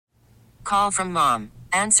Call from mom.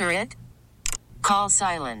 Answer it. Call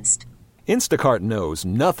silenced. Instacart knows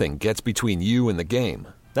nothing gets between you and the game.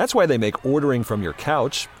 That's why they make ordering from your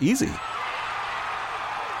couch easy.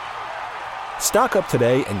 Stock up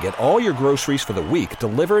today and get all your groceries for the week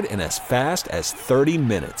delivered in as fast as 30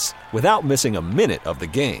 minutes without missing a minute of the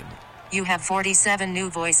game. You have 47 new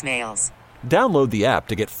voicemails. Download the app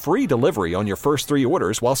to get free delivery on your first 3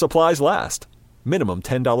 orders while supplies last. Minimum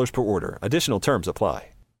 $10 per order. Additional terms apply.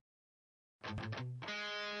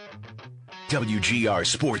 WGR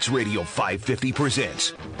Sports Radio 550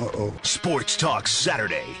 presents Sports Talk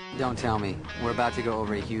Saturday. Don't tell me. We're about to go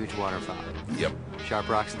over a huge waterfall. Yep. Sharp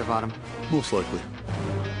rocks at the bottom? Most likely.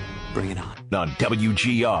 Bring it on. On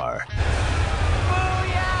WGR.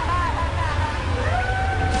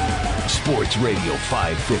 Sports Radio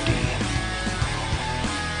 550.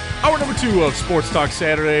 Hour number 2 of Sports Talk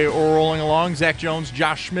Saturday, rolling along. Zach Jones,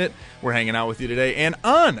 Josh Schmidt, we're hanging out with you today. And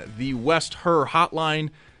on the West Her hotline,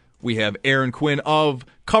 we have Aaron Quinn of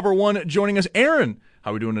Cover One joining us. Aaron,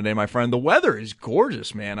 how are we doing today, my friend? The weather is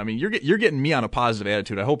gorgeous, man. I mean, you're getting me on a positive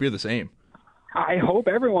attitude. I hope you're the same. I hope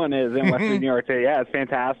everyone is in Western New York today. Yeah, it's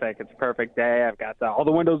fantastic. It's a perfect day. I've got all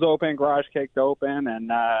the windows open, garage kicked open,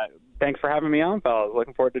 and thanks for having me on, fellas.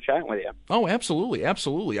 Looking forward to chatting with you. Oh, absolutely,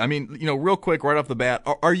 absolutely. I mean, real quick, right off the bat,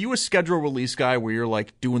 are you a schedule release guy where you're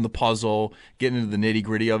like doing the puzzle, getting into the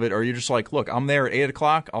nitty-gritty of it, or are you just like, look, I'm there at 8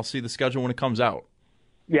 o'clock, I'll see the schedule when it comes out?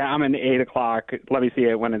 Yeah, I'm in 8 o'clock. Let me see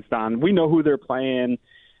it when it's done. We know who they're playing.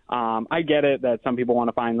 I get it that some people want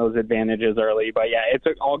to find those advantages early, but yeah, it's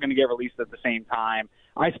all going to get released at the same time.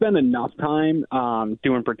 I spend enough time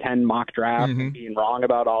doing pretend mock drafts and being wrong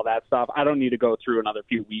about all that stuff. I don't need to go through another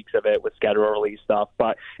few weeks of it with schedule release stuff,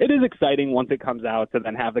 but it is exciting once it comes out to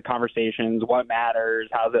then have the conversations, what matters,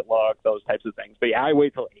 how's it look, those types of things. But yeah, I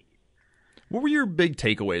wait till 8. What were your big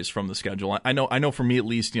takeaways from the schedule? I know for me at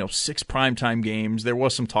least, 6 primetime games. There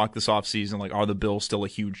was some talk this offseason, like, are the Bills still a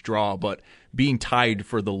huge draw? But being tied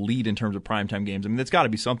for the lead in terms of primetime games, I mean, that's got to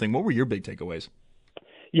be something. What were your big takeaways?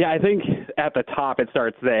 Yeah, I think at the top it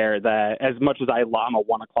starts there, that as much as I'm a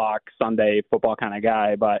 1 o'clock Sunday football kind of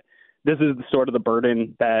guy, but this is sort of the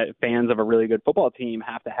burden that fans of a really good football team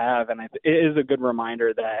have to have. And it is a good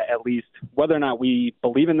reminder that at least whether or not we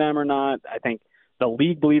believe in them or not, I think the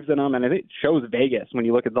league believes in them, and it shows Vegas when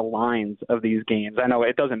you look at the lines of these games. I know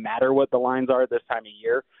it doesn't matter what the lines are this time of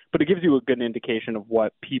year, but it gives you a good indication of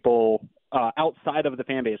what people outside of the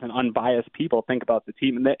fan base and unbiased people think about the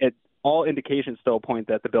team. And all indications still point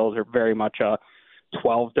that the Bills are very much a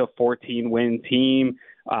 12 to 14 win team,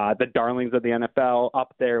 the darlings of the NFL,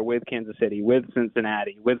 up there with Kansas City, with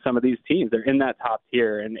Cincinnati, with some of these teams. They're in that top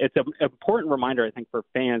tier, and it's an important reminder, I think, for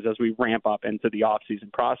fans as we ramp up into the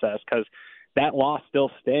offseason process, because that loss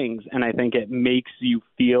still stings, and I think it makes you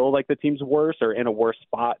feel like the team's worse or in a worse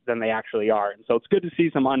spot than they actually are. And so it's good to see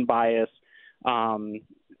some unbiased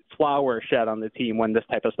flower shed on the team when this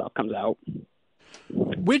type of stuff comes out.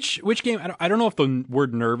 Which game, I don't know if the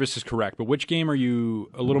word nervous is correct, but which game are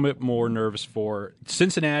you a little bit more nervous for,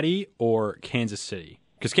 Cincinnati or Kansas City?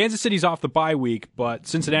 Because Kansas City's off the bye week, but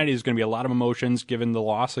Cincinnati is going to be a lot of emotions given the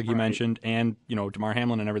loss, like you mentioned, and DeMar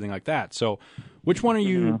Hamlin and everything like that. So, which one do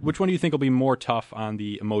you think will be more tough on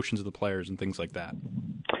the emotions of the players and things like that?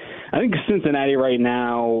 I think Cincinnati right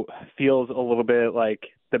now feels a little bit like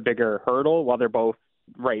the bigger hurdle. While they're both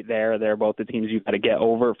right there, they're both the teams you've got to get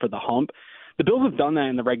over for the hump. The Bills have done that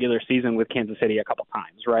in the regular season with Kansas City a couple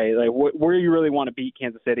times, right? Like where you really want to beat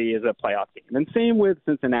Kansas City is a playoff game, and same with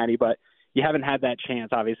Cincinnati, but you haven't had that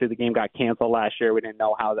chance. Obviously, the game got canceled last year. We didn't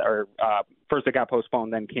know how first it got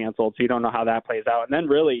postponed, then canceled, so you don't know how that plays out. And then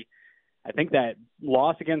really, I think that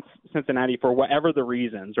loss against Cincinnati, for whatever the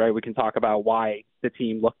reasons, right, we can talk about why the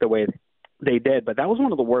team looked the way they did, but that was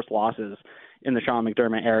one of the worst losses in the Sean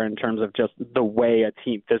McDermott era in terms of just the way a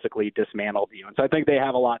team physically dismantled you. And so I think they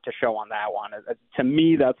have a lot to show on that one. To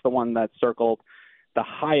me, that's the one that's circled the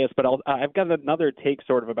highest, but I've got another take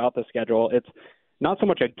sort of about the schedule. It's not so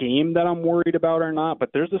much a game that I'm worried about or not,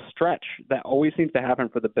 but there's a stretch that always seems to happen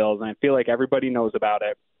for the Bills, and I feel like everybody knows about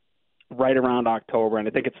it right around October, and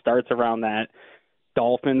I think it starts around that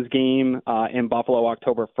Dolphins game in Buffalo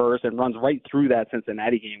October 1st and runs right through that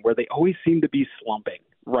Cincinnati game, where they always seem to be slumping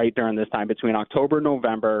right during this time between October and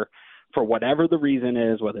November for whatever the reason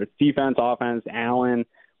is, whether it's defense, offense, Allen,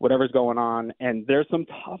 whatever's going on. And there's some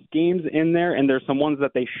tough games in there, and there's some ones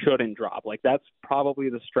that they shouldn't drop. Like, that's probably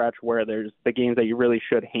the stretch where there's the games that you really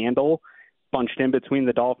should handle bunched in between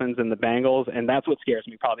the Dolphins and the Bengals, and that's what scares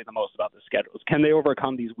me probably the most about the schedules. Can they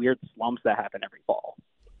overcome these weird slumps that happen every fall?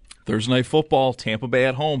 Thursday Night Football, Tampa Bay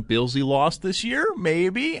at home. Billsy lost this year?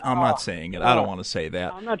 Maybe. I'm not saying it. I don't want to say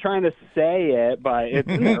that. I'm not trying to say it, but it's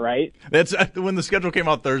in there, right? That's when the schedule came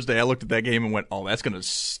out Thursday. I looked at that game and went, "Oh, that's gonna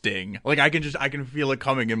sting." Like I can feel it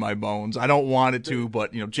coming in my bones. I don't want it to,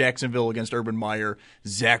 but Jacksonville against Urban Meyer,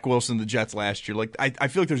 Zach Wilson, the Jets last year. Like I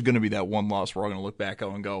feel like there's gonna be that one loss we're all gonna look back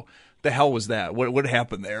on and go, "The hell was that? What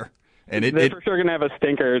happened there?" And they're for sure going to have a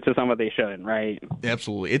stinker to some of they shouldn't, right?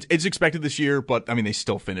 Absolutely. It's expected this year, but, I mean, they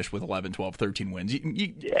still finished with 11, 12, 13 wins.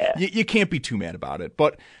 You can't be too mad about it.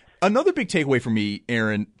 But another big takeaway for me,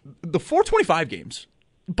 Aaron, the 425 games.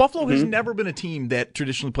 Buffalo has never been a team that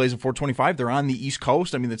traditionally plays at 425. They're on the East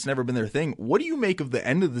Coast. I mean, that's never been their thing. What do you make of the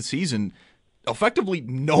end of the season? Effectively,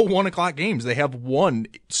 no 1 o'clock games. They have one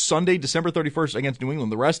Sunday, December 31st against New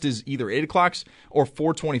England. The rest is either 8 o'clocks or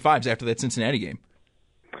 425s after that Cincinnati game.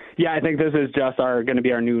 Yeah, I think this is just going to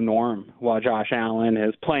be our new norm while Josh Allen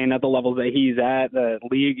is playing at the levels that he's at. The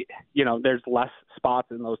league, there's less spots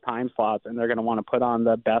in those time slots, and they're going to want to put on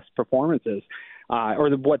the best performances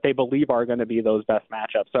or what they believe are going to be those best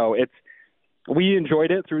matchups. So we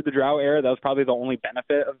enjoyed it through the drought era. That was probably the only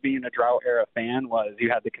benefit of being a drought era fan was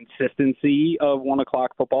you had the consistency of 1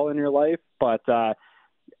 o'clock football in your life. But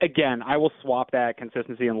again, I will swap that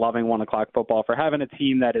consistency and loving 1 o'clock football for having a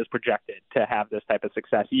team that is projected to have this type of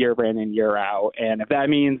success year in and year out. And if that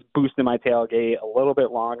means boosting my tailgate a little bit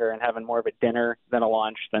longer and having more of a dinner than a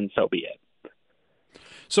lunch, then so be it.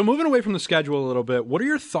 So moving away from the schedule a little bit, what are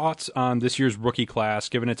your thoughts on this year's rookie class,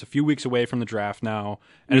 given it's a few weeks away from the draft now,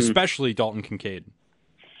 and especially Dalton Kincaid?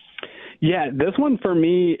 Yeah, this one for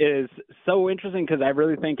me is so interesting because I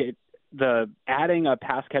really think the adding a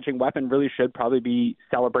pass-catching weapon really should probably be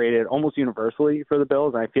celebrated almost universally for the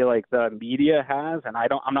Bills. And I feel like the media has, and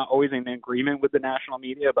I'm not always in agreement with the national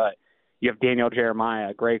media, but you have Daniel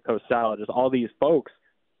Jeremiah, Greg Cosell, just all these folks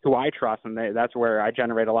who I trust, and that's where I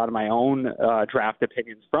generate a lot of my own draft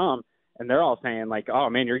opinions from. And they're all saying, like, oh,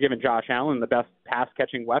 man, you're giving Josh Allen the best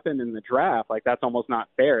pass-catching weapon in the draft. Like, that's almost not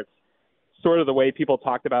fair. It's sort of the way people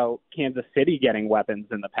talked about Kansas City getting weapons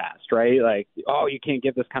in the past, right? Like, oh, you can't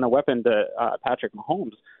give this kind of weapon to Patrick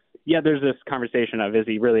Mahomes. Yeah, there's this conversation of, is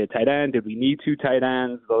he really a tight end? Did we need 2 tight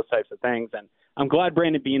ends? Those types of things. And I'm glad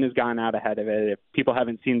Brandon Beane has gone out ahead of it. If people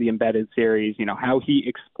haven't seen the Embedded series, how he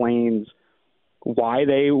explains why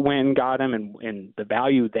they went and got him and the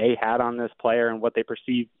value they had on this player and what they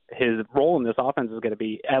perceive his role in this offense is going to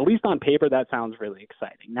be, at least on paper, that sounds really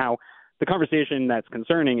exciting. Now, the conversation that's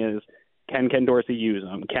concerning is, can Ken Dorsey use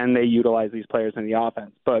them? Can they utilize these players in the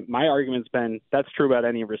offense? But my argument's been that's true about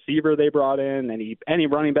any receiver they brought in, any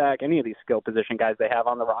running back, any of these skill position guys they have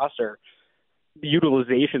on the roster. The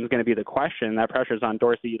utilization is going to be the question. That pressure's on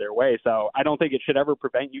Dorsey either way. So I don't think it should ever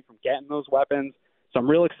prevent you from getting those weapons. So I'm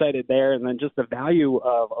real excited there. And then just the value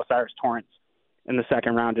of Osiris Torrance in the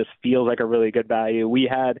second round just feels like a really good value. We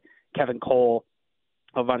had Kevin Cole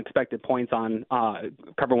of Unexpected Points on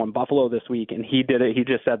Cover One Buffalo this week, and he did it. He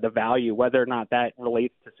just said the value, whether or not that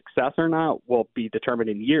relates to success or not, will be determined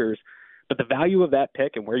in years. But the value of that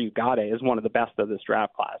pick and where you got it is one of the best of this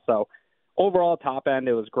draft class. So overall, top end,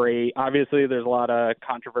 it was great. Obviously, there's a lot of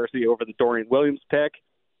controversy over the Dorian Williams pick.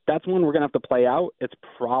 That's one we're going to have to play out. It's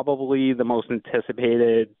probably the most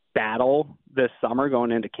anticipated battle this summer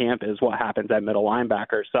going into camp is what happens at middle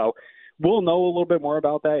linebacker. So we'll know a little bit more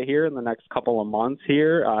about that here in the next couple of months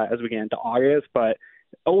here as we get into August. But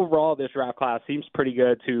overall, this draft class seems pretty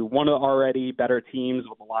good to one of the already better teams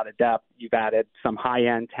with a lot of depth. You've added some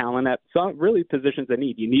high-end talent at some really positions of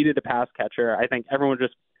need. You needed a pass catcher. I think everyone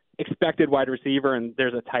just expected wide receiver, and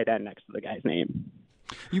there's a tight end next to the guy's name.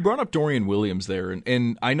 You brought up Dorian Williams there,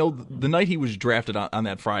 and I know the night he was drafted on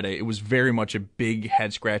that Friday, it was very much a big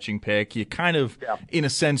head-scratching pick. You kind of, in a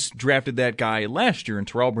sense, drafted that guy last year in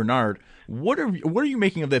Terrell Bernard. What are you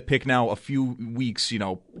making of that pick now a few weeks,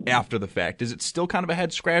 after the fact? Is it still kind of a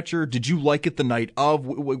head-scratcher? Did you like it the night of?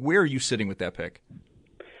 Where are you sitting with that pick?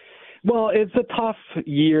 Well, it's a tough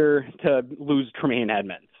year to lose Tremaine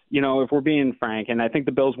Edmonds, if we're being frank, and I think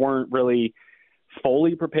the Bills weren't really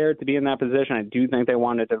fully prepared to be in that position. I do think they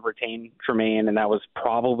wanted to retain Tremaine, and that was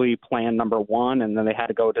probably plan number one, and then they had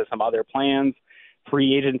to go to some other plans.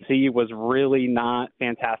 Free agency was really not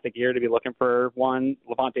fantastic year to be looking for one.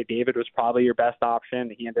 Levante David was probably your best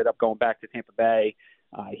option. He ended up going back to Tampa Bay.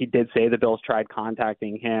 He did say the Bills tried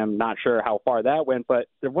contacting him. Not sure how far that went, but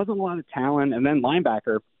there wasn't a lot of talent. And then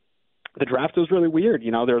linebacker, the draft was really weird.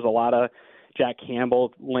 There was a lot of Jack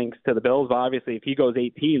Campbell links to the Bills, but obviously if he goes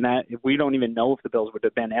 18, we don't even know if the Bills would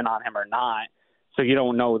have been in on him or not. So you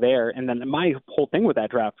don't know there. And then my whole thing with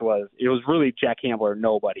that draft was it was really Jack Campbell or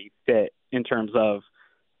nobody fit in terms of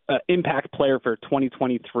impact player for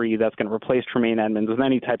 2023 that's going to replace Tremaine Edmonds with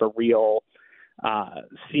any type of real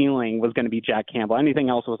ceiling was going to be Jack Campbell. Anything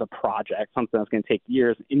else was a project, something that's going to take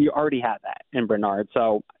years, and you already had that in Bernard.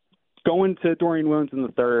 So going to Dorian Williams in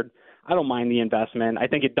the third, I don't mind the investment. I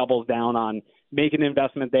think it doubles down on making an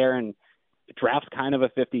investment there, and the draft's kind of a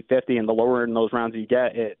 50-50, and the lower in those rounds you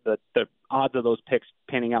get, the odds of those picks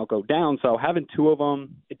panning out go down. So having two of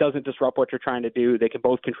them, it doesn't disrupt what you're trying to do. They can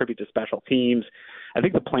both contribute to special teams. I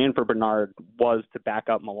think the plan for Bernard was to back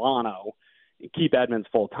up Milano, keep Edmonds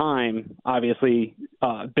full time. Obviously,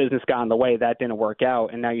 business got in the way. That didn't work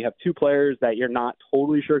out. And now you have two players that you're not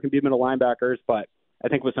totally sure can be middle linebackers, but I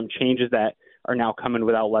think with some changes that are now coming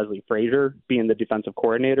without Leslie Frazier being the defensive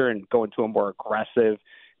coordinator and going to a more aggressive,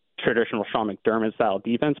 traditional Sean McDermott style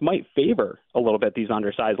defense might favor a little bit these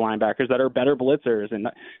undersized linebackers that are better blitzers and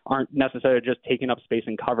aren't necessarily just taking up space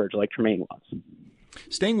in coverage like Tremaine was.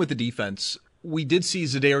 Staying with the defense, we did see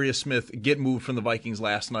Zadarius Smith get moved from the Vikings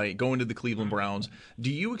last night, going to the Cleveland Browns.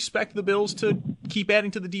 Do you expect the Bills to keep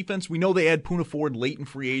adding to the defense? We know they had Poona Ford late in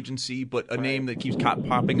free agency, but a name that keeps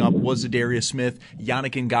popping up was Zadarius Smith,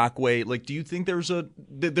 Yannick Ngakoue. Like, do you think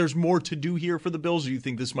there's more to do here for the Bills, or do you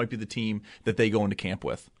think this might be the team that they go into camp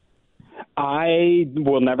with? I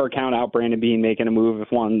will never count out Brandon Beane making a move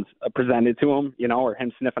if one's presented to him, or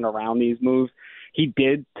him sniffing around these moves. He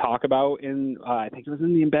did talk about I think it was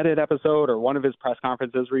in the Embedded episode or one of his press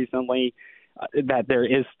conferences recently, that there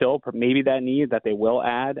is still maybe that need that they will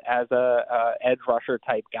add as a edge rusher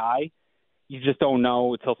type guy. You just don't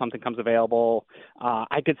know until something comes available.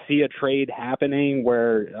 I could see a trade happening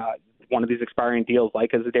where one of these expiring deals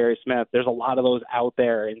like a Zadarius Smith, there's a lot of those out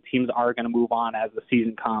there, and teams are going to move on as the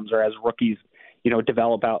season comes or as rookies,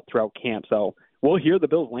 develop out throughout camp. So we'll hear the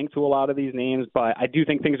Bills link to a lot of these names, but I do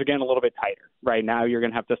think things are getting a little bit tighter. Right now, you're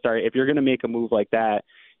going to have to start, if you're going to make a move like that,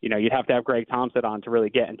 you'd have to have Greg Thompson on to really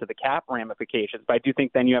get into the cap ramifications. But I do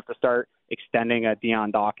think then you have to start extending a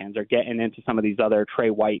Deion Dawkins or getting into some of these other Trey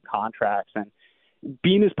White contracts. And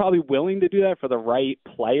Beane is probably willing to do that for the right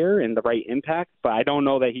player and the right impact, but I don't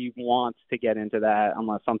know that he wants to get into that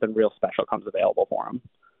unless something real special comes available for him.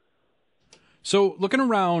 So looking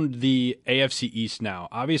around the AFC East now,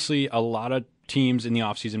 obviously a lot of teams in the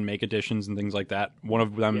offseason make additions and things like that. One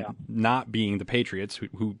of them not being the Patriots,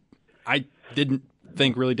 who I didn't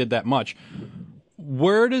think really did that much.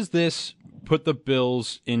 Where does this put the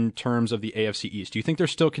Bills in terms of the AFC East? Do you think they're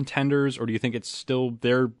still contenders, or do you think it's still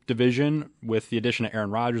their division with the addition of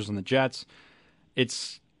Aaron Rodgers and the Jets?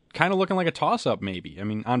 It's kind of looking like a toss-up maybe. I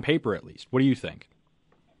mean, on paper at least. What do you think?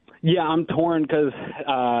 Yeah, I'm torn because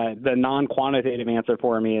the non-quantitative answer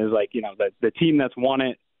for me is the team that's won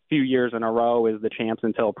it a few years in a row is the champs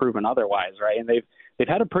until proven otherwise, right? And they've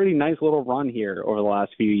had a pretty nice little run here over the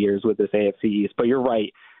last few years with this AFC East. But you're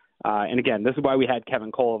right. And again, this is why we had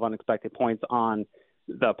Kevin Cole of Unexpected Points on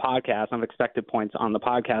the podcast, Unexpected Points on the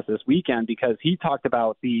podcast this weekend, because he talked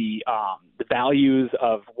about the values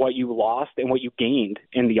of what you lost and what you gained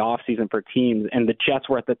in the offseason for teams. And the Jets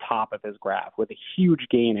were at the top of his graph with a huge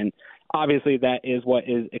gain. And obviously that is what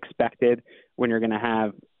is expected when you're going to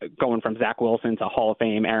have going from Zach Wilson to Hall of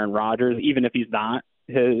Fame Aaron Rodgers, even if he's not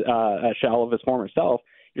a shell of his former self.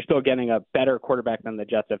 You're still getting a better quarterback than the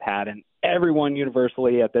Jets have had. And everyone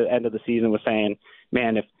universally at the end of the season was saying,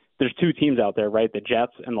 man, if there's two teams out there, right, the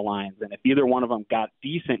Jets and the Lions, and if either one of them got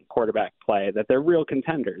decent quarterback play, that they're real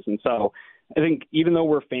contenders. And so I think even though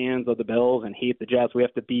we're fans of the Bills and hate the Jets, we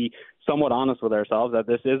have to be somewhat honest with ourselves that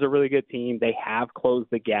this is a really good team. They have closed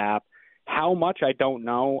the gap. How much, I don't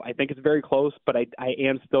know. I think it's very close, but I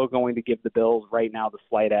am still going to give the Bills right now the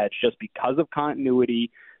slight edge just because of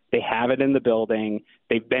continuity. They have it in the building.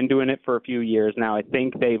 They've been doing it for a few years now. I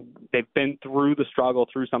think they've been through the struggle,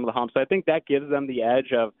 through some of the humps. So I think that gives them the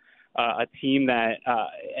edge of a team that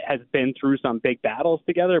has been through some big battles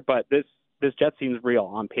together. But this Jets team's real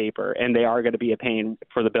on paper, and they are going to be a pain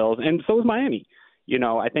for the Bills. And so is Miami.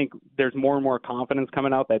 I think there's more and more confidence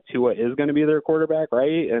coming out that Tua is going to be their quarterback,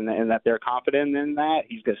 right? And that they're confident in that.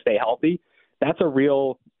 He's going to stay healthy. That's a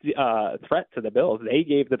real threat to the Bills. They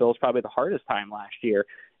gave the Bills probably the hardest time last year.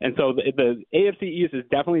 And so the AFC East is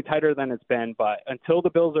definitely tighter than it's been. But until the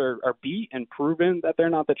Bills are beat and proven that they're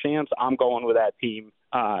not the champs, I'm going with that team.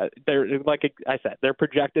 They're, like I said, they're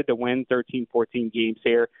projected to win 13, 14 games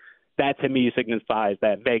here. That, to me, signifies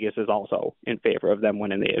that Vegas is also in favor of them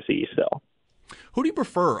winning the AFC East still. Who do you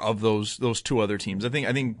prefer of those two other teams? I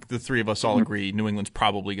think the three of us all agree New England's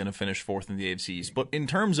probably going to finish fourth in the AFC East. But in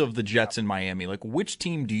terms of the Jets and Miami, which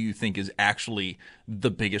team do you think is actually the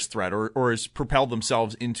biggest threat or has propelled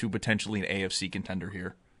themselves into potentially an AFC contender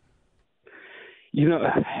here?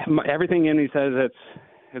 Everything in me says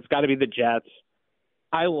it's got to be the Jets.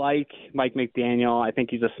 I like Mike McDaniel. I think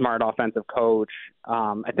he's a smart offensive coach.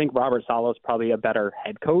 I think Robert Saleh's probably a better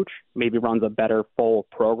head coach, maybe runs a better full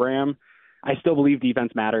program. I still believe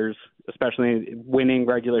defense matters, especially winning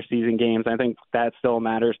regular season games. I think that still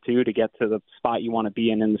matters, too, to get to the spot you want to be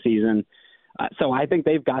in the season. So I think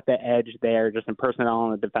they've got the edge there just in personnel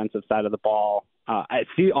on the defensive side of the ball. I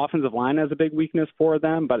see offensive line as a big weakness for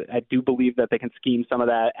them, but I do believe that they can scheme some of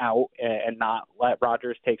that out and not let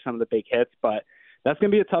Rodgers take some of the big hits. But that's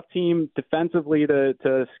going to be a tough team defensively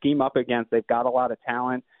to scheme up against. They've got a lot of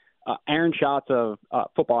talent. Aaron Schatz of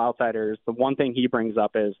Football Outsiders, the one thing he brings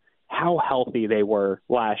up is how healthy they were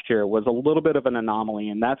last year was a little bit of an anomaly,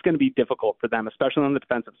 and that's going to be difficult for them, especially on the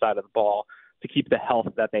defensive side of the ball, to keep the health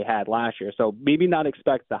that they had last year. So maybe not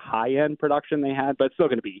expect the high-end production they had, but it's still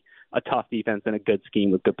going to be a tough defense and a good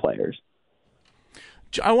scheme with good players.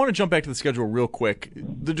 I want to jump back to the schedule real quick.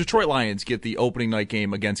 The Detroit Lions get the opening night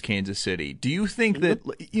game against Kansas City. Do you think that,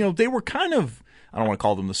 they were kind of, I don't want to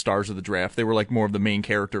call them the stars of the draft. They were like more of the main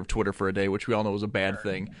character of Twitter for a day, which we all know was a bad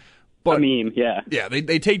thing. But, yeah. Yeah,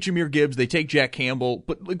 they take Jahmyr Gibbs, they take Jack Campbell,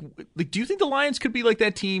 but like, do you think the Lions could be like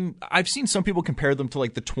that team? I've seen some people compare them to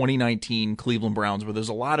like the 2019 Cleveland Browns, where there's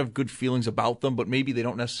a lot of good feelings about them, but maybe they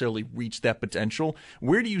don't necessarily reach that potential.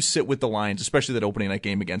 Where do you sit with the Lions, especially that opening night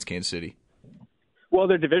game against Kansas City? Well,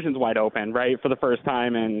 their division's wide open, right? For the first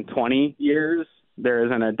time in 20 years, there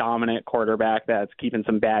isn't a dominant quarterback that's keeping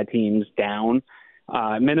some bad teams down.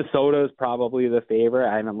 Minnesota is probably the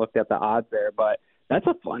favorite. I haven't looked at the odds there, but that's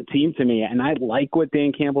a fun team to me, and I like what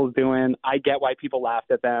Dan Campbell's doing. I get why people laughed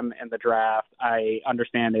at them in the draft. I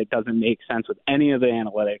understand it doesn't make sense with any of the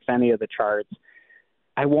analytics, any of the charts.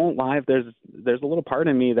 I won't lie. There's a little part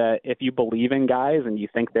of me that if you believe in guys and you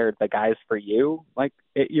think they're the guys for you,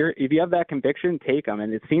 if you have that conviction, take them.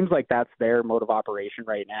 And it seems like that's their mode of operation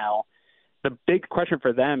right now. The big question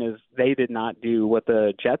for them is they did not do what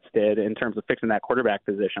the Jets did in terms of fixing that quarterback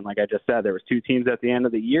position. Like I just said, there was two teams at the end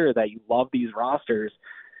of the year that you love these rosters,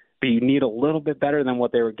 but you need a little bit better than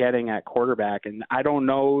what they were getting at quarterback. And I don't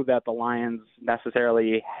know that the Lions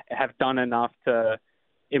necessarily have done enough to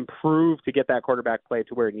improve to get that quarterback play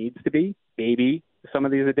to where it needs to be. Maybe some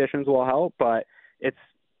of these additions will help, but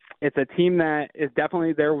it's a team that is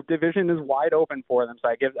definitely, their division is wide open for them. So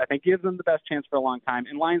I think gives them the best chance for a long time.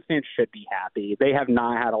 And Lions fans should be happy. They have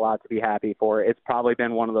not had a lot to be happy for. It's probably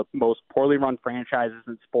been one of the most poorly run franchises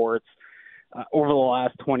in sports over the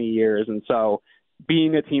last 20 years. And so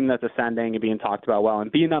being a team that's ascending and being talked about well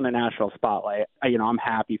and being on the national spotlight, I'm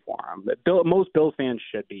happy for them. But most Bills fans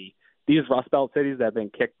should be. These Rust Belt cities that have been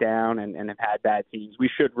kicked down and have had bad teams, we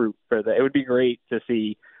should root for that. It would be great to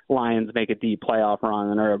see Lions make a deep playoff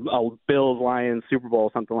run or a Bills-Lions Super Bowl,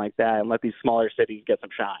 something like that, and let these smaller cities get some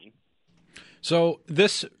shine. So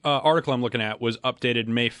this article I'm looking at was updated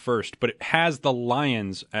May 1st, but it has the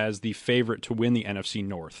Lions as the favorite to win the NFC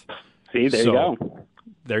North. See, there you go.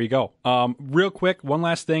 There you go. Real quick, one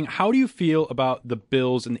last thing. How do you feel about the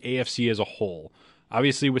Bills and the AFC as a whole?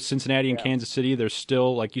 Obviously, with Cincinnati and Kansas City, there's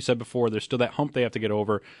still, like you said before, there's still that hump they have to get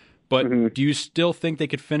over. But do you still think they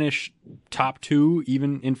could finish top two,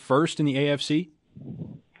 even in first in the AFC?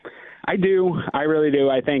 I do. I really do.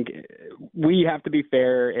 I think we have to be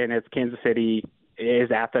fair, and it's Kansas City is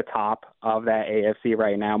at the top of that AFC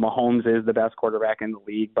right now. Mahomes is the best quarterback in the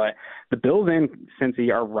league, but the Bills and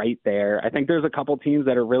Cincy are right there. I think there's a couple teams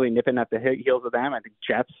that are really nipping at the heels of them. I think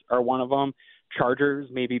Jets are one of them. Chargers,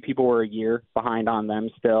 maybe people were a year behind on them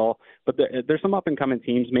still. But there's some up-and-coming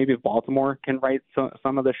teams. Maybe if Baltimore can right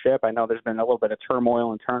some of the ship. I know there's been a little bit of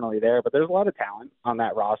turmoil internally there, but there's a lot of talent on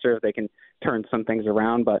that roster if they can turn some things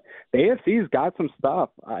around. But the AFC's got some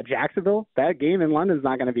stuff. Jacksonville, that game in London is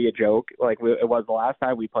not going to be a joke like it was the last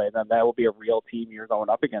time we played them. That will be a real team you're going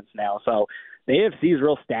up against now. So the AFC is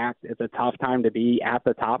real stacked. It's a tough time to be at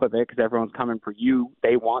the top of it because everyone's coming for you.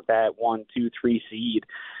 They want that 1, 2, 3 seed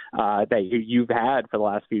that you've had for the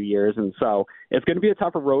last few years. And so it's going to be a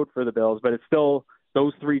tougher road for the Bills, but it's still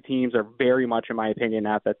those three teams are very much, in my opinion,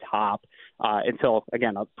 at the top until,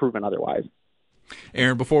 again, proven otherwise.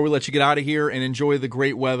 Aaron, before we let you get out of here and enjoy the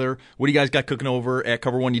great weather, what do you guys got cooking over at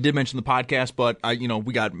Cover One? You did mention the podcast, but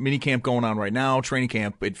we got mini camp going on right now. Training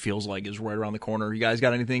camp, it feels like, is right around the corner. You guys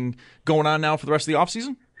got anything going on now for the rest of the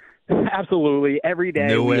offseason? Absolutely. Every day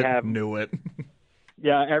Knew it.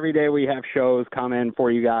 Yeah, every day we have shows coming for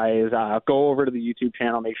you guys. Go over to the YouTube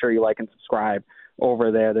channel. Make sure you like and subscribe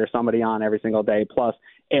over there. There's somebody on every single day. Plus,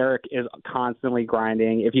 Eric is constantly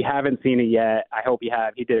grinding. If you haven't seen it yet, I hope you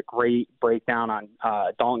have. He did a great breakdown on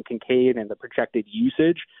Dalton Kincaid and the projected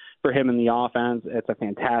usage for him in the offense. It's a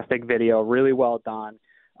fantastic video, really well done.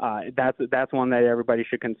 That's one that everybody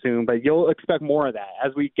should consume. But you'll expect more of that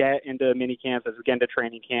as we get into mini camps, as we get into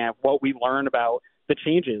training camp. What we learn about the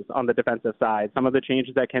changes on the defensive side, some of the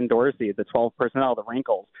changes that Ken Dorsey, the 12 personnel, the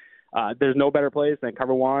wrinkles. There's no better place than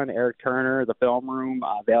Cover One, Eric Turner, the film room.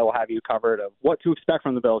 They'll have you covered of what to expect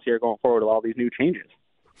from the Bills here going forward with all these new changes.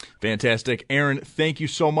 Fantastic. Aaron, thank you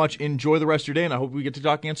so much. Enjoy the rest of your day, and I hope we get to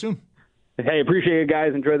talk again soon. Hey, appreciate it,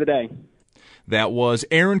 guys. Enjoy the day. That was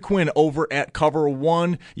Aaron Quinn over at Cover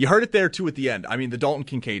One. You heard it there, too, at the end. I mean, the Dalton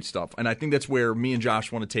Kincaid stuff. And I think that's where me and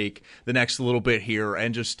Josh want to take the next little bit here.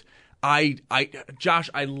 And just, Josh,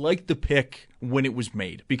 I liked the pick when it was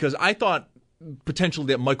made because I thought potentially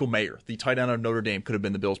that Michael Mayer, the tight end of Notre Dame, could have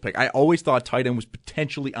been the Bills' pick. I always thought tight end was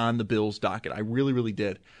potentially on the Bills' docket. I really, really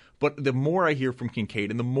did. But the more I hear from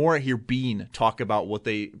Kincaid and the more I hear Bean talk about what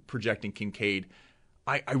they project in Kincaid,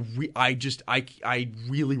 I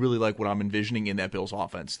really, really like what I'm envisioning in that Bills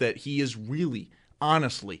offense, that he is really,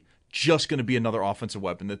 honestly, just going to be another offensive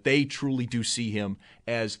weapon, that they truly do see him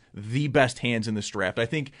as the best hands in this draft. I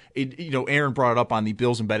think, Aaron brought it up on the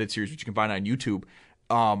Bills Embedded series, which you can find on YouTube.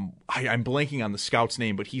 I'm blanking on the scout's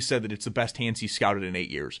name, but he said that it's the best hands he's scouted in 8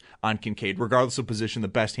 years on Kincaid, regardless of position, the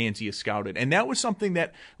best hands he has scouted. And that was something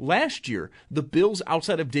that last year, the Bills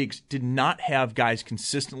outside of Diggs did not have guys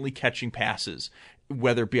consistently catching passes,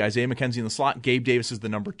 whether it be Isaiah McKenzie in the slot, Gabe Davis is the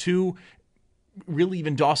number 2, really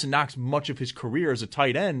even Dawson Knox, much of his career as a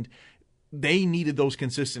tight end. They needed those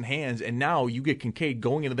consistent hands, and now you get Kincaid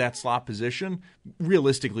going into that slot position.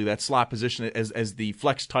 Realistically, that slot position as the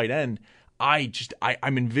flex tight end,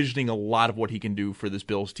 I'm envisioning a lot of what he can do for this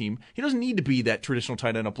Bills team. He doesn't need to be that traditional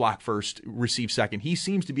tight end, a block first, receive second. He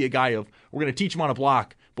seems to be a guy of, we're going to teach him on a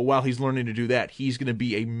block, but while he's learning to do that, he's going to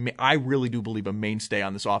be I really do believe, a mainstay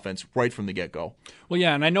on this offense right from the get-go. Well,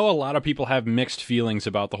 yeah, and I know a lot of people have mixed feelings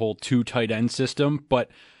about the whole 2 tight end system, but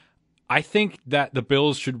I think that the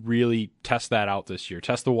Bills should really test that out this year,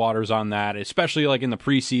 test the waters on that, especially like in the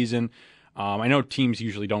preseason. I know teams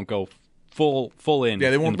usually don't go full in. Yeah,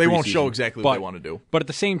 they won't show exactly what they want to do. But at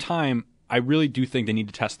the same time, I really do think they need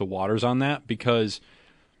to test the waters on that because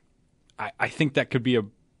I think that could be a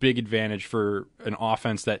big advantage for an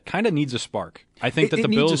offense that kind of needs a spark. I think that the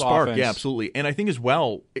Bills needs a spark, offense, yeah, absolutely. And I think as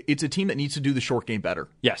well, it's a team that needs to do the short game better.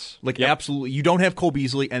 Yes. Absolutely. You don't have Cole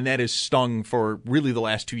Beasley, and that is stung for really the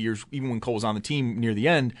last 2 years, even when Cole was on the team near the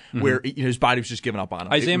end, where his body was just giving up on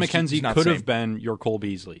him. Isaiah McKenzie could have been your Cole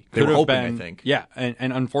Beasley. They were hoping, I think. Yeah, and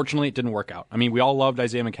unfortunately it didn't work out. I mean, we all loved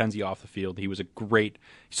Isaiah McKenzie off the field. He was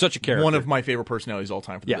such a character. One of my favorite personalities all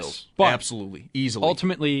time for the Bills. But absolutely. Easily.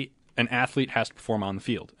 Ultimately, an athlete has to perform on the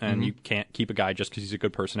field, and you can't keep a guy just because he's a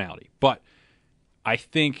good personality. But I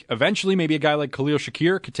think eventually maybe a guy like Khalil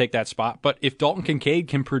Shakir could take that spot. But if Dalton Kincaid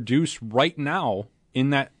can produce right now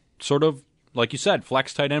in that sort of, like you said,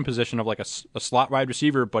 flex tight end position of like a slot wide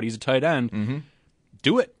receiver, but he's a tight end,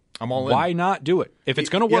 do it. I'm all in. Why not do it? If it's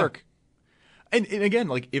going to work. And again,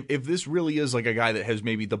 like if this really is like a guy that has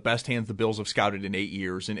maybe the best hands the Bills have scouted in 8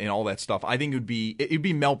 years and all that stuff, I think it'd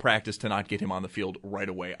be malpractice to not get him on the field right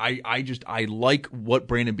away. I like what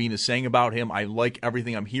Brandon Beane is saying about him. I like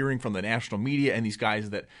everything I'm hearing from the national media and these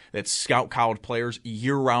guys that scout college players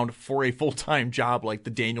year round for a full-time job, like the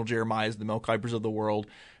Daniel Jeremiahs, the Mel Kipers of the world,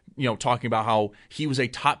 talking about how he was a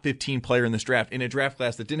top 15 player in this draft, in a draft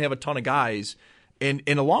class that didn't have a ton of guys. And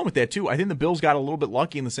along with that, too, I think the Bills got a little bit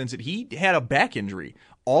lucky in the sense that he had a back injury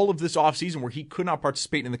all of this offseason where he could not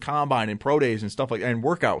participate in the combine and pro days and stuff like that and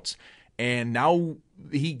workouts. And now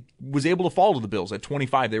he was able to fall to the Bills at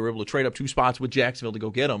 25. They were able to trade up 2 spots with Jacksonville to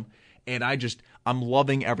go get him. And I'm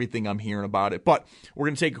loving everything I'm hearing about it. But we're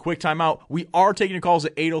going to take a quick timeout. We are taking your calls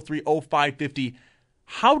at 803-0550.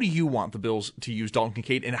 How do you want the Bills to use Dalton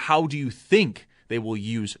Kincaid, and how do you think they will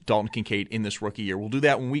use Dalton Kincaid in this rookie year? We'll do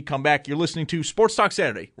that when we come back. You're listening to Sports Talk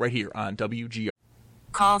Saturday right here on WGR.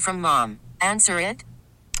 Call from mom. Answer it.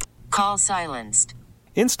 Call silenced.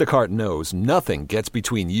 Instacart knows nothing gets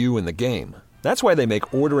between you and the game. That's why they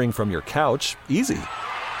make ordering from your couch easy.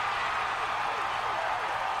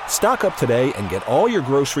 Stock up today and get all your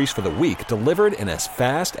groceries for the week delivered in as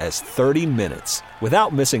fast as 30 minutes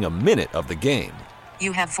without missing a minute of the game.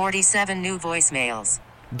 You have 47 new voicemails.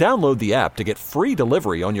 Download the app to get free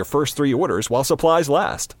delivery on your first 3 orders while supplies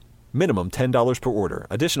last. Minimum $10 per order.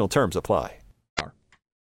 Additional terms apply.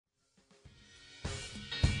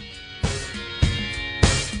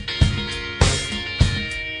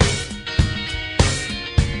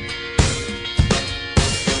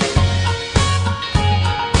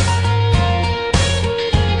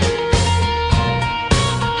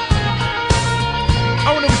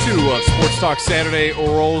 Sports Talk Saturday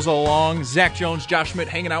rolls along. Zach Jones, Josh Schmidt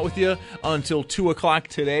hanging out with you until 2 o'clock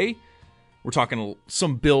today. We're talking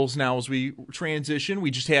some Bills now as we transition.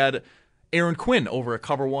 We just had Aaron Quinn over at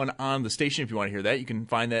Cover One on the station. If you want to hear that, you can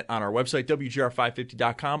find that on our website,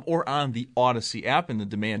 WGR550.com, or on the Odyssey app in the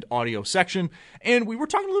Demand Audio section. And we were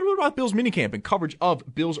talking a little bit about Bills minicamp and coverage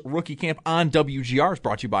of Bills Rookie Camp on WGR. It's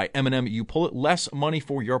brought to you by M&M You Pull It. Less money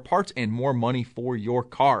for your parts and more money for your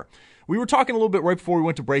car. We were talking a little bit right before we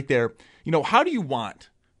went to break there. How do you want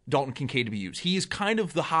Dalton Kincaid to be used? He is kind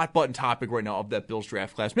of the hot button topic right now of that Bills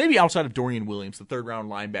draft class, maybe outside of Dorian Williams, the third-round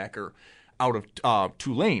linebacker out of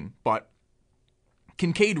Tulane. But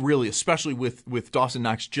Kincaid really, especially with Dawson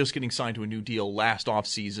Knox just getting signed to a new deal last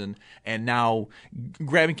offseason and now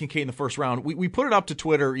grabbing Kincaid in the first round, we put it up to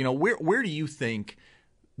Twitter. Where do you think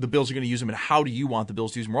the Bills are going to use him, and how do you want the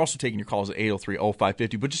Bills to use him? We're also taking your calls at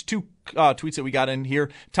 803-0550. But just two tweets that we got in here.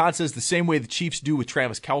 Todd says the same way the Chiefs do with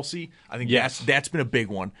Travis Kelce. I think that's been a big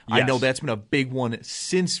one. Yes. I know that's been a big one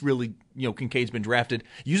since really Kincaid's been drafted.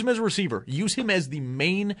 Use him as a receiver. Use him as the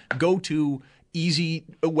main go-to easy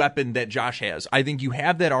weapon that Josh has. I think you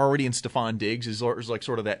have that already in Stephon Diggs is like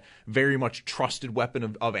sort of that very much trusted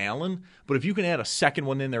weapon of Allen. But if you can add a second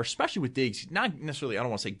one in there, especially with Diggs, not necessarily, I don't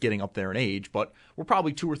want to say getting up there in age, but we're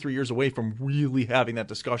probably 2 or 3 years away from really having that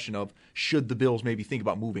discussion of should the Bills maybe think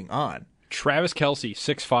about moving on. Travis Kelce,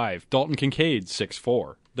 6'5". Dalton Kincaid,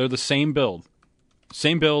 6'4". They're the same build.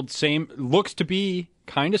 Same build, looks to be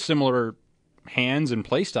kind of similar hands and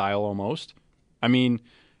play style almost. I mean,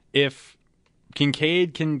 if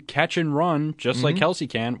Kincaid can catch and run just like Kelce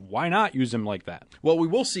can, why not use him like that? Well, we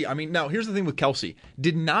will see. I mean, now here's the thing with Kelce.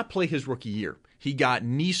 Did not play his rookie year. He got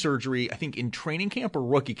knee surgery, I think, in training camp or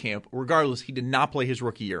rookie camp. Regardless, he did not play his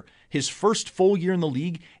rookie year. His first full year in the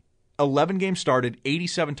league, 11 games started,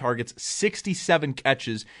 87 targets, 67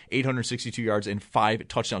 catches, 862 yards, and 5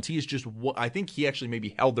 touchdowns. He is just, I think he actually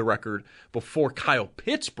maybe held the record before Kyle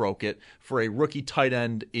Pitts broke it for a rookie tight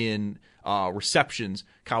end in receptions.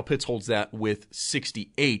 Kyle Pitts holds that with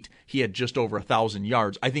 68. He had just over 1,000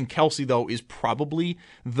 yards. I think Kelce, though, is probably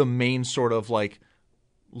the main sort of like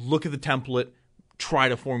look at the template, try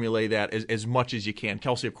to formulate that as much as you can.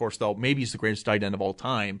 Kelce, of course, though, maybe he's the greatest tight end of all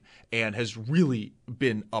time and has really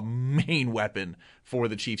been a main weapon for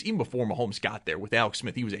the Chiefs, even before Mahomes got there. With Alex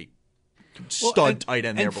Smith, he was a stud tight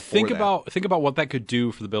end there before that. Think about what that could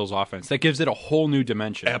do for the Bills' offense. That gives it a whole new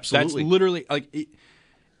dimension. Absolutely. That's literally like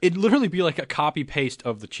it'd literally be like a copy-paste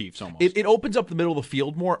of the Chiefs almost. It opens up the middle of the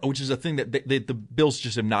field more, which is a thing that the Bills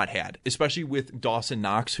just have not had, especially with Dawson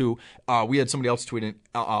Knox, who we had somebody else tweeting,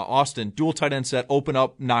 Austin, dual tight end set, open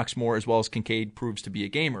up Knox more, as well as Kincaid proves to be a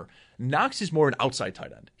gamer. Knox is more an outside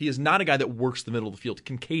tight end. He is not a guy that works the middle of the field.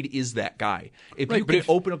 Kincaid is that guy. If you can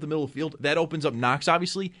open up the middle of the field, that opens up Knox,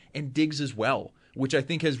 obviously, and Diggs as well, which I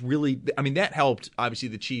think has really, I mean, that helped, obviously,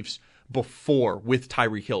 the Chiefs before with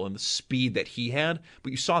Tyreek Hill and the speed that he had.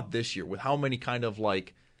 But you saw it this year with how many kind of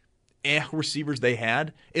like receivers they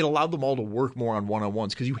had. It allowed them all to work more on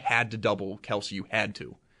one-on-ones because you had to double Kelce. You had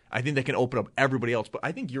to. I think that can open up everybody else. But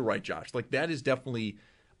I think you're right, Josh. Like that is definitely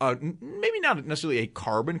maybe not necessarily a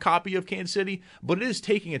carbon copy of Kansas City, but it is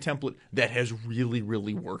taking a template that has really,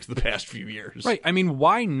 really worked the past few years. Right. I mean,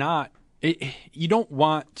 why not? You don't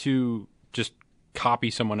want to just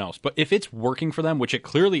copy someone else. But if it's working for them, which it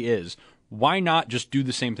clearly is, why not just do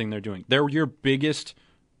the same thing they're doing? They're your biggest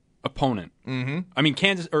opponent. Mm-hmm. I mean,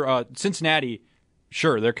 Cincinnati,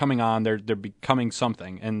 sure, they're coming on, they're becoming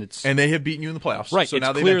something, and they have beaten you in the playoffs. Right. So it's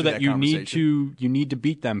now clear that you need to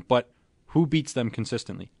beat them. But who beats them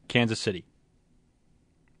consistently? Kansas City.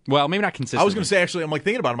 Well, maybe not consistently. I was going to say, actually, I'm like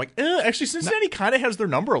thinking about it. I'm like, actually, Cincinnati kind of has their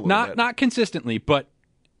number a little bit. Not consistently, but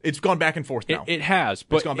it's gone back and forth now. It has,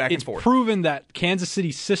 but it's gone back and forth. Proven that Kansas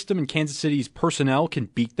City's system and Kansas City's personnel can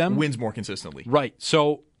beat them. Wins more consistently. Right.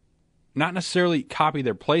 So not necessarily copy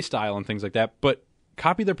their play style and things like that, but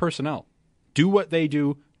copy their personnel. Do what they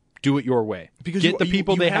do. Do it your way. Because get the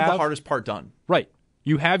people they have the hardest part done. Right.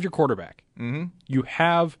 You have your quarterback. Mm-hmm. You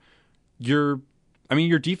have your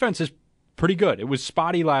defense is pretty good. It was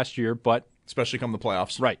spotty last year, but especially come the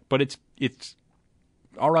playoffs. Right. But it's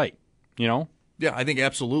all right, you know? Yeah, I think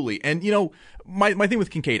absolutely. And, my thing with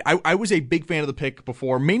Kincaid, I was a big fan of the pick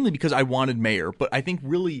before, mainly because I wanted Mayer. But I think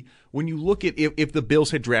really when you look at if the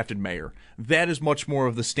Bills had drafted Mayer, that is much more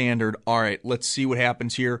of the standard, all right, let's see what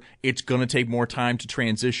happens here. It's going to take more time to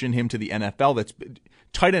transition him to the NFL. That's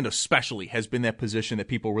tight end especially has been that position that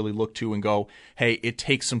people really look to and go, hey, it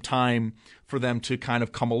takes some time for them to kind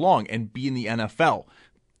of come along and be in the NFL.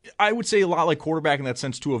 I would say a lot like quarterback in that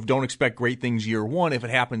sense, too, of don't expect great things year one. If it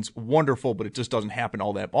happens, wonderful, but it just doesn't happen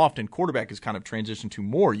all that often. Quarterback is kind of transitioned to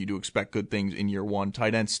more. You do expect good things in year one.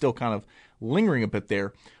 Tight end still kind of lingering a bit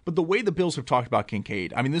there. But the way the Bills have talked about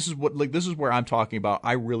Kincaid, I mean, this is where I'm talking about.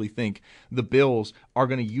 I really think the Bills are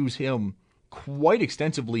going to use him quite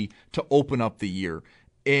extensively to open up the year.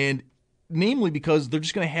 And namely because they're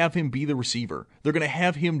just going to have him be the receiver. They're going to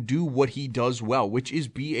have him do what he does well, which is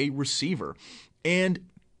be a receiver. And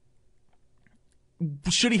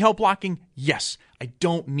should he help blocking? Yes. I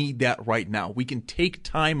don't need that right now. We can take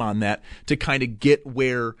time on that to kind of get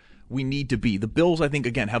where we need to be. The Bills, I think,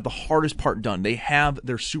 again, have the hardest part done. They have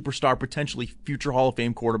their superstar, potentially future Hall of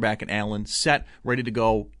Fame quarterback in Allen set, ready to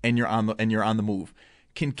go, and you're on the move.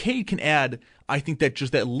 Kincaid can add, I think, that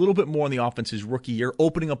just that little bit more on the offense his rookie year,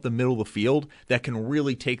 opening up the middle of the field that can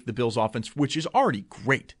really take the Bills' offense, which is already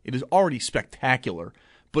great. It is already spectacular.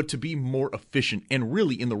 But to be more efficient and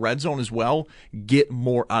really in the red zone as well, get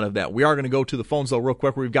more out of that. We are going to go to the phones, though, real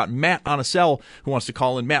quick, where we've got Matt on a cell who wants to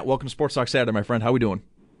call in. Matt, welcome to Sports Talk Saturday, my friend. How we doing?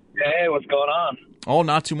 Hey, what's going on? Oh,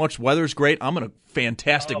 not too much. Weather's great. I'm in a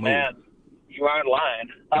fantastic mood. Man, you aren't lying.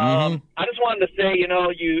 I just wanted to say,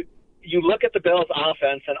 you look at the Bills'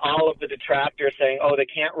 offense and all of the detractors saying, oh, they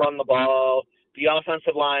can't run the ball, the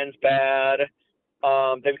offensive line's bad,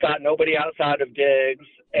 they've got nobody outside of Diggs.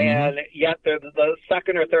 And yet they're the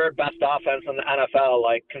second or third best offense in the NFL,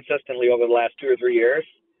 like consistently over the last 2 or 3 years.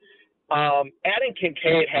 Adding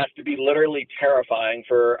Kincaid has to be literally terrifying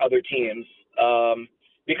for other teams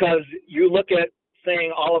because you look at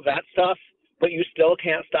saying all of that stuff, but you still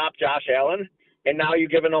can't stop Josh Allen. And now you're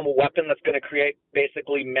giving them a weapon that's going to create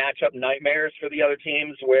basically matchup nightmares for the other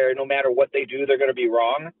teams where no matter what they do, they're going to be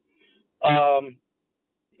wrong.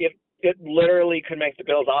 It literally could make the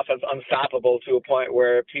Bills' offense unstoppable to a point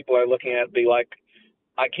where people are looking at it be like,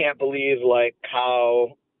 I can't believe like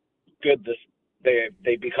how good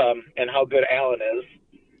they become and how good Allen is.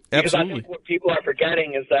 Because Absolutely. I think what people are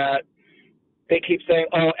forgetting is that they keep saying,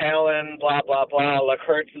 oh, Allen, blah, blah, blah, like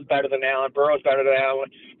Hurts is better than Allen, Burrow's better than Allen.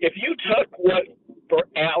 If you took what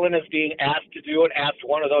Allen is being asked to do and asked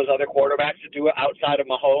one of those other quarterbacks to do it outside of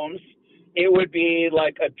Mahomes, it would be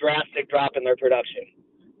like a drastic drop in their production.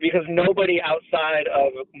 Because nobody outside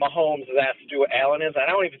of Mahomes is asked to do what Allen is. I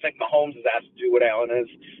don't even think Mahomes is asked to do what Allen is.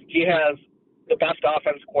 He has the best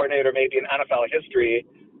offense coordinator maybe in NFL history,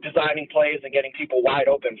 designing plays and getting people wide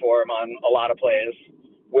open for him on a lot of plays,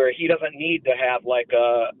 where he doesn't need to have like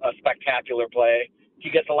a spectacular play. He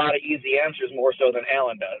gets a lot of easy answers more so than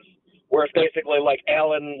Allen does. Whereas basically like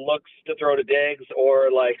Allen looks to throw to Diggs or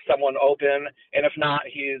like someone open, and if not,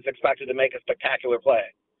 he's expected to make a spectacular play.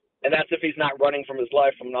 And that's if he's not running from his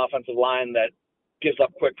life from an offensive line that gives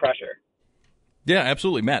up quick pressure. Yeah,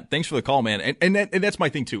 absolutely, Matt. Thanks for the call, man. And that's my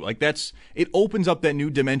thing too. Like it opens up that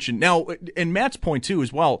new dimension. Now, and Matt's point too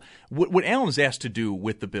as well. What Allen is asked to do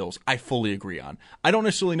with the Bills, I fully agree on. I don't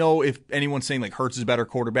necessarily know if anyone's saying like Hurts is a better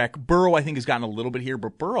quarterback. Burrow, I think, has gotten a little bit here,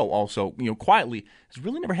 but Burrow also, quietly has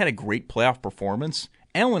really never had a great playoff performance.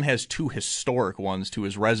 Allen has 2 historic ones to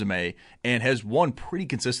his resume and has won pretty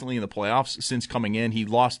consistently in the playoffs since coming in. He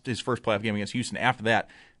lost his first playoff game against Houston. After that,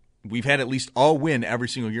 we've had at least a win every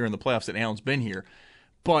single year in the playoffs that Allen's been here.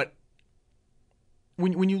 But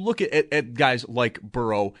when you look at guys like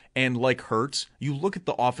Burrow and like Hurts, you look at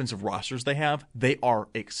the offensive rosters they have, they are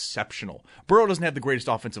exceptional. Burrow doesn't have the greatest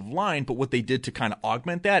offensive line, but what they did to kind of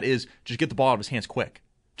augment that is just get the ball out of his hands quick.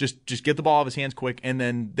 Just get the ball out of his hands quick, and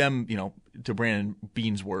then them, to Brandon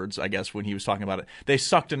Beane's words, I guess, when he was talking about it, they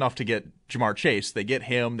sucked enough to get Jamar Chase. They get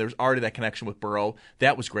him. There's already that connection with Burrow.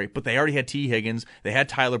 That was great. But they already had T. Higgins. They had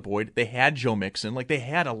Tyler Boyd. They had Joe Mixon. Like, they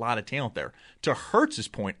had a lot of talent there. To Hurts'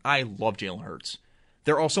 point, I love Jalen Hurts.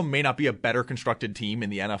 There also may not be a better constructed team in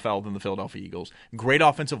the NFL than the Philadelphia Eagles. Great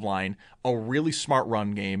offensive line, a really smart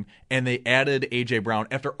run game, and they added A.J. Brown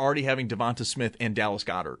after already having Devonta Smith and Dallas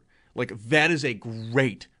Goedert. Like, that is a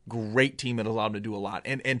great team that allowed him to do a lot.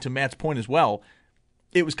 And to Matt's point as well,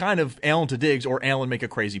 it was kind of Allen to Diggs or Allen make a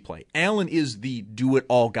crazy play. Allen is the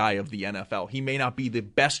do-it-all guy of the NFL. He may not be the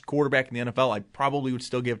best quarterback in the NFL. I probably would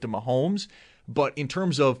still give it to Mahomes. But in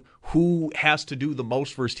terms of who has to do the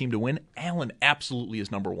most for his team to win, Allen absolutely is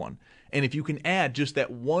number one. And if you can add just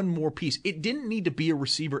that one more piece, it didn't need to be a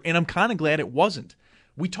receiver, and I'm kind of glad it wasn't.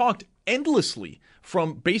 We talked endlessly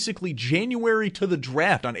from basically January to the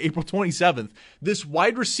draft on April 27th. This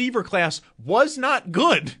wide receiver class was not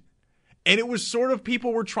good. And it was sort of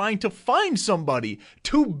people were trying to find somebody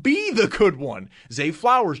to be the good one. Zay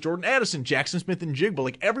Flowers, Jordan Addison, Jackson Smith, and Jigba.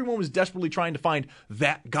 Like, everyone was desperately trying to find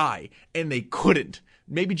that guy, and they couldn't.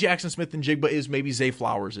 Maybe Jackson Smith and Jigba is, maybe Zay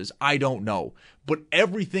Flowers is. I don't know. But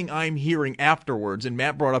everything I'm hearing afterwards, and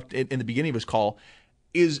Matt brought up in the beginning of his call,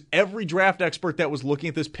 is every draft expert that was looking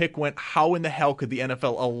at this pick went, how in the hell could the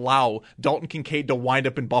NFL allow Dalton Kincaid to wind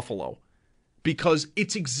up in Buffalo? Because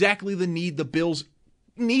it's exactly the need the Bills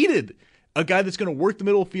needed. A guy that's going to work the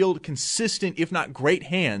middle of the field, consistent, if not great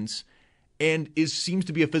hands, and seems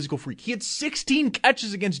to be a physical freak. He had 16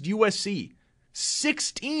 catches against USC.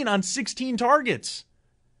 16 on 16 targets.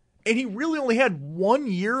 And he really only had 1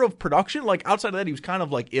 year of production. Like, outside of that, he was kind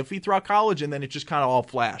of like iffy throughout college, and then it just kind of all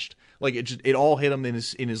flashed. Like, it all hit him in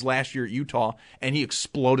his last year at Utah, and he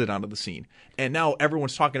exploded onto the scene. And now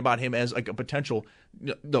everyone's talking about him as like a potential.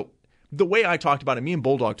 The way I talked about it, me and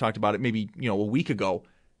Bulldog talked about it maybe a week ago.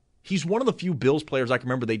 He's one of the few Bills players I can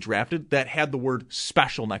remember they drafted that had the word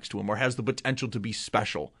special next to him or has the potential to be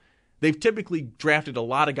special. They've typically drafted a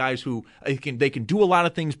lot of guys who they can do a lot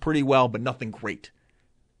of things pretty well, but nothing great.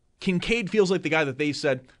 Kincaid feels like the guy that they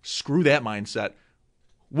said, screw that mindset.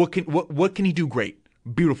 What can he do great?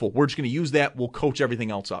 Beautiful. We're just going to use that. We'll coach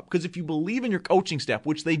everything else up. Because if you believe in your coaching staff,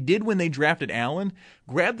 which they did when they drafted Allen,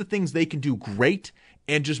 grab the things they can do great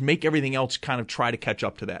and just make everything else kind of try to catch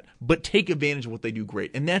up to that. But take advantage of what they do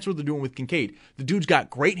great. And that's what they're doing with Kincaid. The dude's got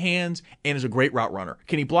great hands and is a great route runner.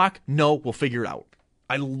 Can he block? No, we'll figure it out.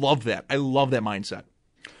 I love that. I love that mindset.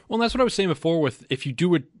 Well, and that's what I was saying before with if you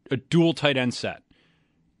do a dual tight end set,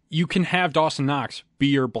 you can have Dawson Knox be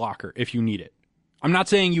your blocker if you need it. I'm not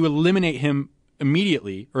saying you eliminate him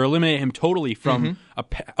immediately or eliminate him totally from a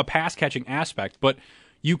pass-catching aspect, but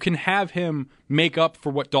you can have him make up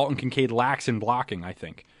for what Dalton Kincaid lacks in blocking, I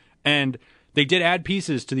think. And they did add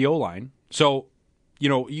pieces to the O-line. So,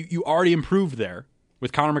 you already improved there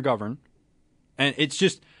with Connor McGovern. And it's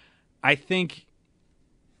just, I think,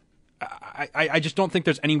 I just don't think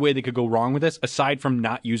there's any way they could go wrong with this aside from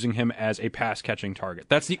not using him as a pass-catching target.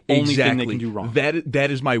 That's the only thing they can do wrong.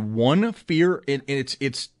 That is my one fear, and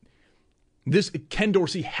it's this. Ken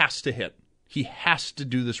Dorsey has to hit. He has to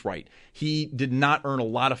do this right. He did not earn a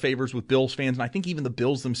lot of favors with Bills fans, and I think even the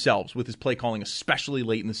Bills themselves with his play calling, especially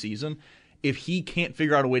late in the season. If he can't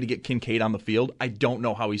figure out a way to get Kincaid on the field, I don't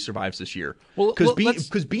know how he survives this year.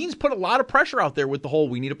 Because Beans put a lot of pressure out there with the whole,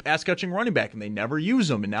 we need a pass-catching running back, and they never use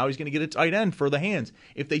him, and now he's going to get a tight end for the hands.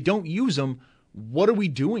 If they don't use him, what are we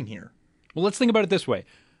doing here? Well, let's think about it this way.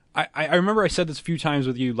 I remember I said this a few times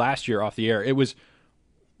with you last year off the air. It was,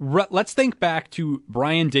 let's think back to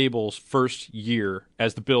Brian Daboll's first year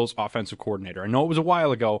as the Bills' offensive coordinator. I know it was a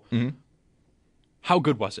while ago. Mm-hmm. How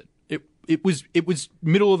good was it? It was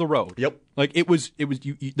middle of the road. Yep. Like it was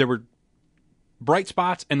there were bright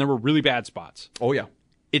spots and there were really bad spots. Oh yeah.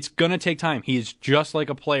 It's going to take time. He is just like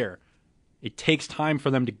a player. It takes time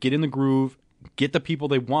for them to get in the groove, get the people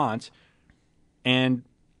they want, and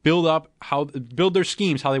build their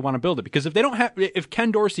schemes how they want to build it. Because if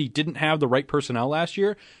Ken Dorsey didn't have the right personnel last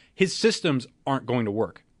year, his systems aren't going to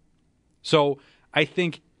work. So I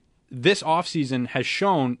think this offseason has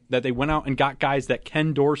shown that they went out and got guys that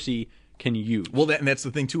Ken Dorsey can use. Well, and that's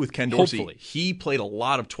the thing, too, with Ken Dorsey. Hopefully. He played a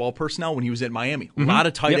lot of 12 personnel when he was at Miami. A lot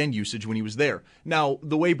of tight end usage when he was there. Now,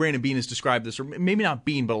 the way Brandon Beane has described this, or maybe not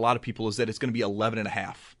Beane, but a lot of people, is that it's going to be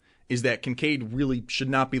 11.5. Is that Kincaid really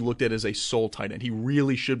should not be looked at as a sole tight end. He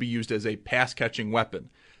really should be used as a pass-catching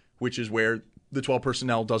weapon, which is where the 12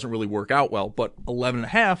 personnel doesn't really work out well. But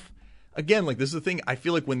 11.5, again, like this is the thing. I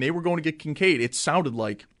feel like when they were going to get Kincaid, it sounded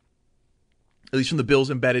like, at least from the Bills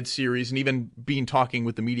Embedded series and even Beane talking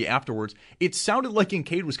with the media afterwards, it sounded like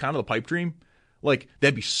Kincaid was kind of the pipe dream. Like,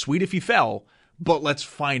 that'd be sweet if he fell, but let's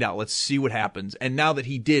find out. Let's see what happens. And now that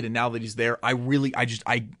he did and now that he's there, I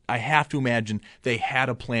have to imagine they had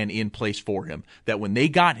a plan in place for him. That when they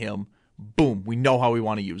got him, boom, we know how we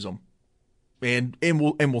want to use him. And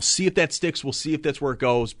we'll see if that sticks. We'll see if that's where it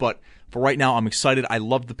goes. But for right now, I'm excited. I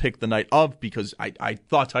love the pick the night of because I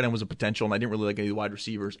thought tight end was a potential, and I didn't really like any of the wide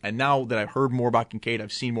receivers. And now that I've heard more about Kincaid,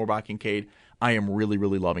 I've seen more about Kincaid, I am really,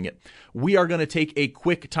 really loving it. We are going to take a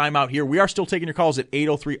quick timeout here. We are still taking your calls at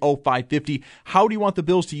 803-0550. How do you want the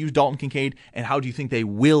Bills to use Dalton Kincaid, and how do you think they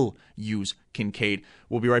will use Kincaid?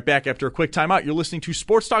 We'll be right back after a quick timeout. You're listening to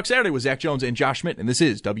Sports Talk Saturday with Zach Jones and Josh Schmidt, and this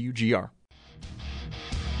is WGR.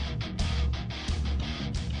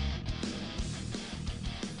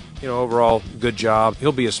 Overall, good job.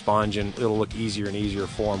 He'll be a sponge, and it'll look easier and easier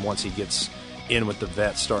for him once he gets in with the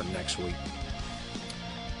vets starting next week.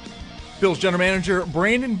 Bills general manager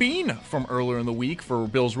Brandon Beane from earlier in the week for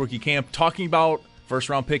Bills rookie camp talking about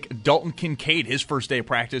First-round pick Dalton Kincaid, his first day of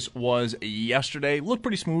practice was yesterday. Looked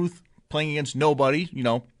pretty smooth, playing against nobody,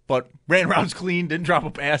 but ran routes clean, didn't drop a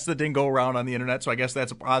pass that didn't go around on the internet, so I guess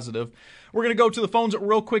that's a positive. We're going to go to the phones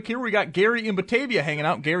real quick here. We got Gary in Batavia hanging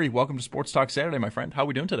out. Gary, welcome to Sports Talk Saturday, my friend. How are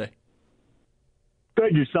we doing today?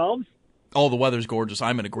 Good, yourselves? Oh, the weather's gorgeous.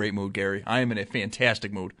 I'm in a great mood, Gary. I am in a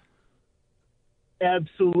fantastic mood.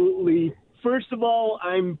 Absolutely. First of all,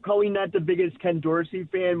 I'm probably not the biggest Ken Dorsey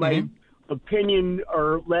fan. My opinion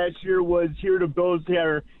last year was here the Bills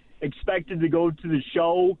are expected to go to the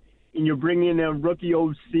show, and you're bringing in a rookie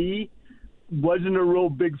OC. Wasn't a real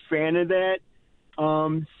big fan of that.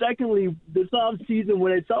 Secondly, this offseason,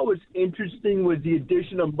 what I thought was interesting was the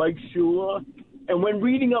addition of Mike Shula. And when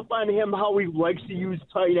reading up on him, how he likes to use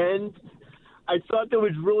tight ends, I thought that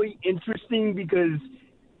was really interesting because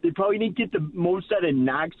they probably didn't get the most out of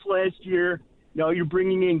Knox last year. Now you're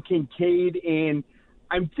bringing in Kincaid, and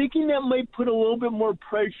I'm thinking that might put a little bit more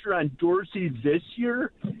pressure on Dorsey this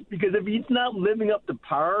year because if he's not living up to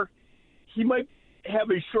par, he might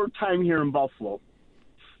have a short time here in Buffalo.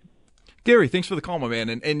 Gary, thanks for the call, my man.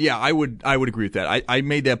 And yeah, I would agree with that. I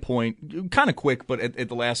made that point kind of quick, but at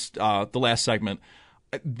the last segment,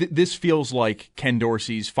 this feels like Ken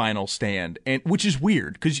Dorsey's final stand, and which is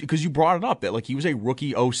weird because you brought it up that like he was a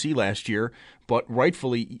rookie OC last year, but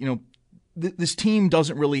rightfully, this team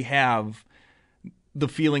doesn't really have the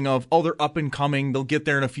feeling of, oh, they're up and coming, they'll get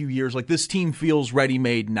there in a few years. Like, this team feels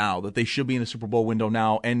ready-made now, that they should be in the Super Bowl window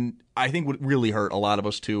now. And I think what really hurt a lot of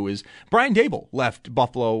us, too, is Brian Daboll left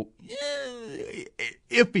Buffalo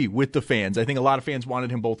iffy with the fans. I think a lot of fans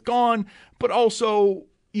wanted him both gone, but also,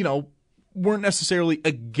 weren't necessarily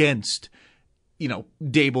against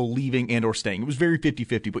Daboll leaving and or staying. It was very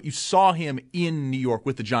 50-50, but you saw him in New York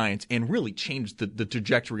with the Giants and really changed the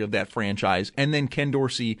trajectory of that franchise. And then Ken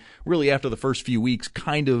Dorsey, really after the first few weeks,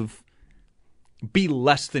 kind of be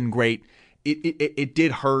less than great. It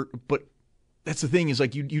did hurt, but that's the thing is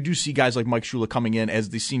like you do see guys like Mike Shula coming in as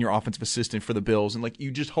the senior offensive assistant for the Bills, and like you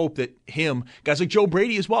just hope that guys like Joe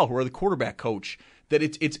Brady as well, who are the quarterback coach, that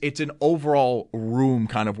it's an overall room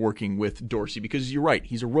kind of working with Dorsey, because you're right,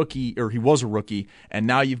 he's a rookie, or he was a rookie, and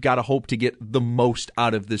now you've got to hope to get the most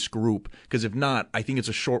out of this group, because if not, I think it's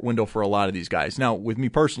a short window for a lot of these guys. Now, with me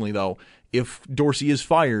personally, though, if Dorsey is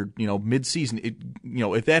fired, mid-season,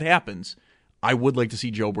 if that happens, I would like to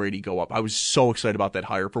see Joe Brady go up. I was so excited about that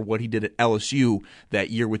hire for what he did at LSU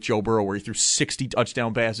that year with Joe Burrow, where he threw 60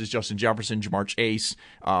 touchdown passes, Justin Jefferson, Jamar Chase,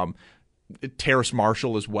 Terrace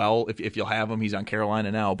Marshall as well, if you'll have him. He's on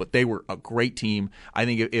Carolina now, but they were a great team. I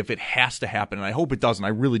think if it has to happen, and I hope it doesn't, I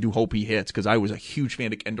really do hope he hits, because I was a huge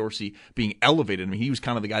fan of Ken Dorsey being elevated. I mean, he was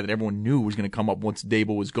kind of the guy that everyone knew was going to come up once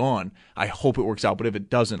Daboll was gone. I hope it works out, but if it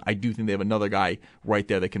doesn't, I do think they have another guy right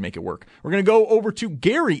there that can make it work. We're going to go over to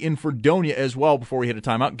Gary in Fredonia as well before we hit a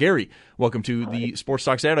timeout. Gary, welcome to the Sports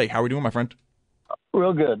Talk Saturday. How are we doing, my friend?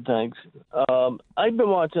 Real good, thanks. I've been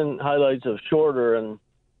watching highlights of Shorter, and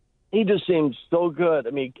he just seems so good.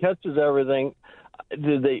 I mean, he catches everything.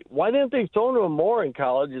 Why didn't they throw to him more in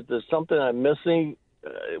college? Is there something I'm missing?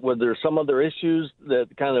 Was there some other issues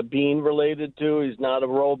that kind of being related to? He's not a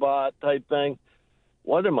robot type thing.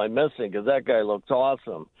 What am I missing? Because that guy looks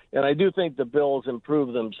awesome. And I do think the Bills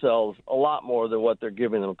improve themselves a lot more than what they're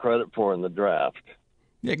giving them credit for in the draft.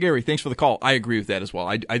 Yeah, Gary, thanks for the call. I agree with that as well.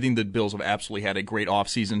 I think the Bills have absolutely had a great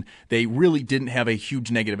offseason. They really didn't have a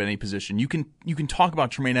huge negative at any position. You can talk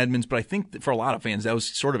about Tremaine Edmonds, but I think that for a lot of fans that was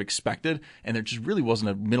sort of expected, and there just really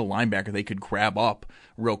wasn't a middle linebacker they could grab up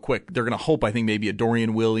real quick. They're going to hope, I think, maybe a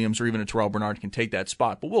Dorian Williams or even a Terrell Bernard can take that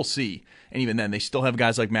spot, but we'll see. And even then, they still have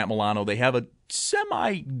guys like Matt Milano. They have a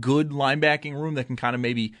semi-good linebacking room that can kind of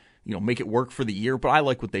maybe make it work for the year, but I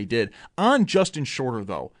like what they did. On Justin Shorter,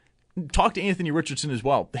 though, talk to Anthony Richardson as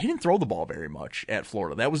well. They didn't throw the ball very much at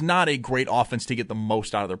Florida. That was not a great offense to get the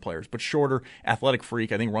most out of their players. But Shorter, athletic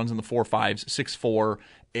freak, I think runs in the 4.5s, 6'4".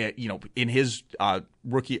 In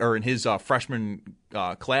his freshman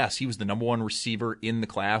class, he was the number one receiver in the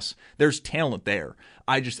class. There's talent there.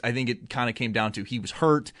 I think it kind of came down to he was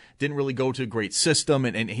hurt, didn't really go to a great system,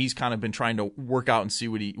 and he's kind of been trying to work out and see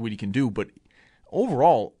what he can do. But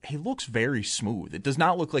overall, he looks very smooth. It does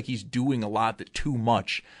not look like he's doing a lot too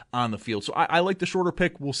much on the field. So I like the Shorter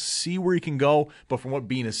pick. We'll see where he can go. But from what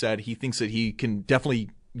Bean has said, he thinks that he can definitely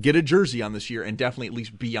get a jersey on this year and definitely at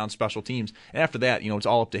least be on special teams. And after that, it's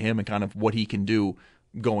all up to him and kind of what he can do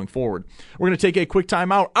going forward. We're going to take a quick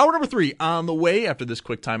timeout. Hour number 3 on the way. After this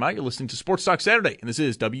quick timeout, you're listening to Sports Talk Saturday, and this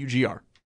is WGR.